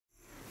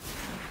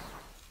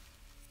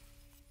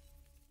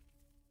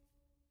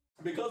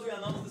because we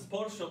announced the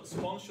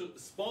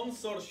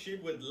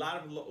sponsorship with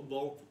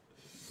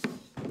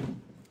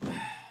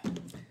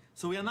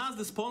So we announced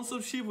the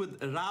sponsorship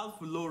with Ralph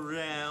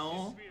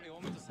Lauren.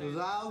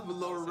 Ralph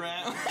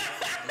Lauren.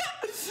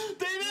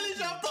 They really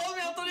should have told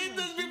me how to read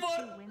this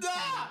before.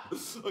 Ah!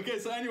 Okay,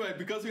 so anyway,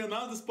 because we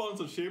announced the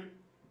sponsorship,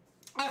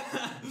 I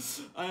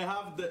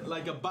have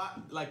like a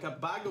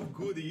bag of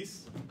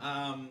goodies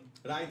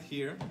right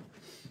here.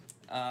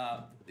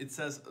 It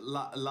says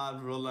La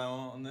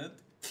Roland on it,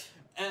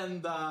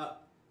 and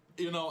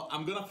you know,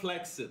 I'm gonna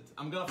flex it.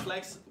 I'm gonna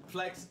flex.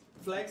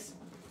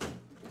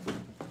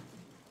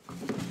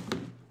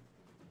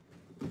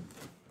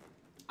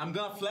 I'm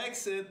gonna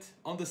flex it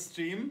on the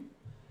stream.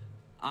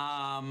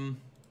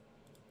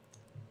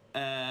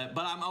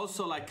 But I'm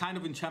also like kind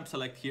of in champ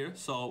select here,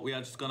 so we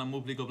are just gonna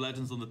move League of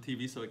Legends on the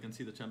TV so I can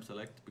see the champ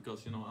select,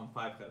 because you know I'm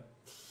 5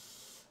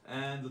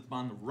 and that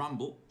man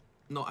Rumble.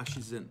 No,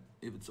 actually it's in.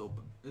 If it's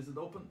open. Is it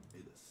open?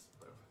 It is.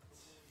 Perfect.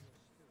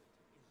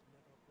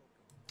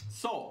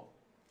 So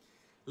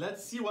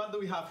let's see what do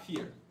we have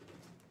here.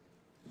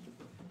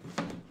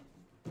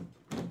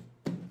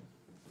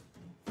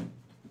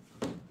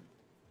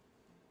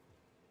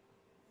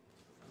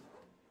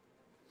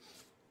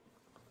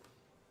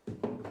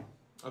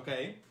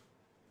 Okay,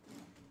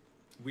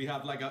 we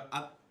have like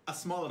a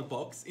smaller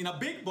box. In a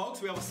big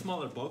box, we have a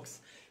smaller box,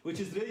 which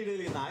is really,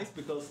 really nice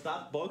because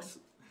that box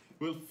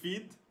will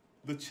fit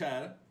the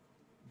chair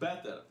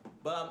better.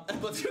 But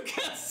you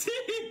can't see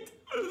it.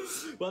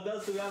 What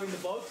else do we have in the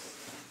box?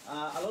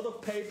 A lot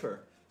of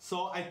paper.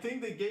 So I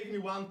think they gave me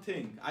one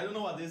thing. I don't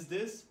know what is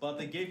this, but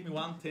they gave me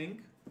one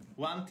thing.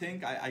 One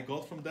thing I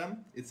got from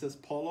them. It says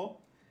polo.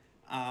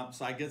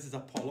 So I guess it's a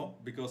polo,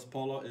 because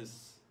polo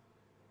is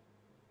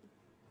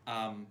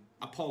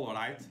a polo,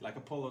 right? Like a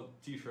polo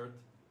t-shirt.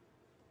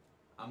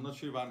 I'm not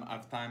sure if I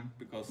have time,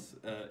 because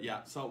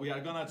yeah, so we are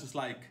gonna just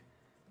like,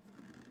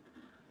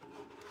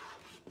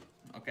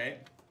 okay.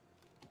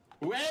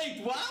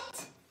 Wait,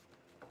 what?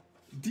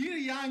 Dear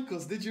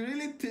Jankos, did you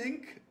really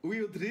think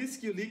we would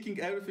risk you leaking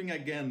everything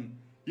again?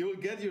 You will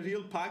get your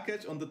real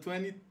package on the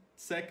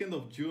 22nd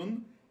of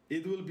June.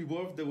 It will be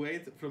worth the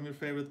wait from your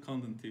favorite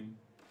content team.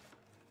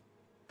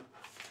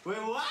 Wait,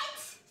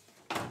 what?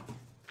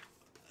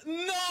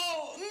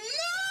 No!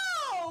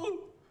 No!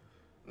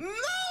 No! No!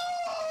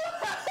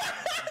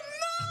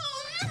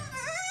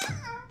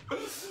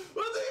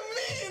 What do you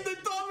mean? They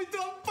told me to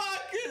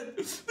unpack it!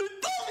 They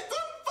told me to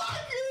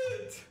unpack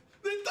it!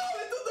 They told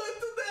me to do it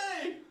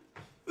today!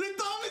 They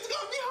told me it's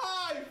gonna be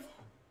hype!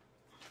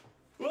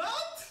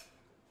 What?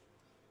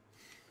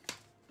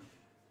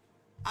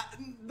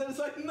 There's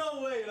like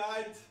no way,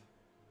 right?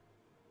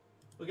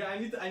 Okay,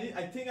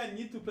 I think I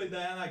need to play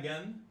Diana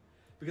again,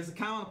 because I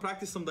kind of want to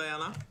practice some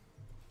Diana.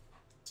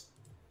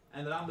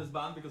 And Ram is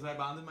banned because I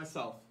banned it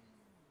myself.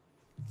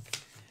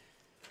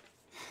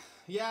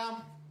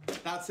 Yeah,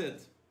 that's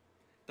it.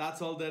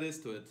 That's all there is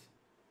to it.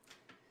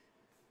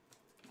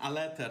 A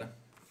letter.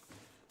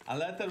 A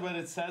letter where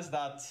it says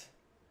that,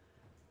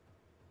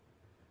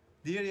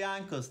 Dear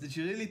Jankos, did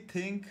you really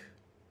think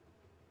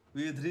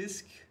we would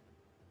risk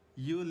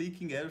you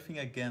leaking everything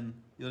again?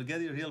 You'll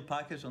get your real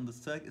package on the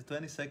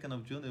 22nd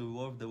of June. It will be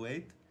worth the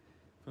wait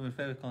from your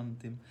favorite content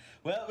team.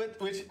 Well,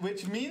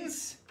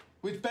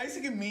 which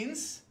basically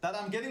means that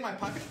I'm getting my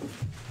package.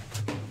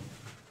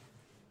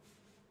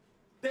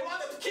 They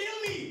wanted to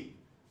kill me!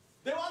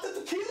 They wanted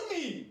to kill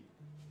me!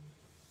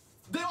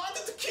 They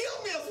wanted to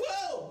kill me as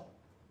well!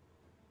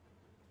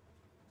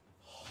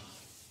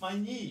 My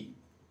knee.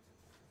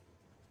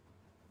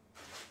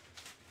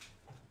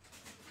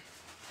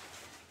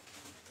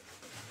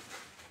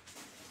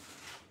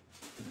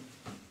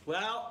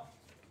 Well,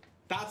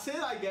 that's it,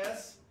 I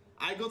guess.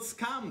 I got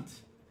scammed.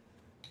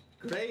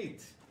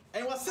 Great.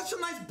 And it was such a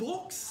nice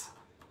box.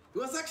 It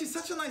was actually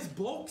such a nice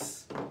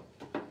box.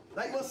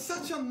 Like, it was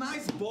such a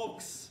nice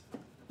box.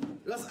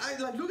 It was,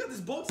 like, look at this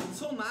box, it's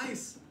so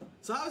nice.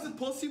 So how is it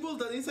possible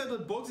that inside the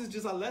box is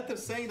just a letter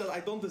saying that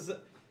I don't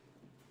deserve...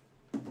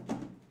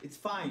 It's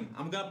fine.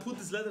 I'm gonna put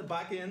this letter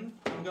back in.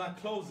 I'm gonna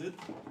close it.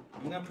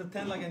 I'm gonna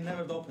pretend like I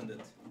never opened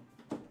it.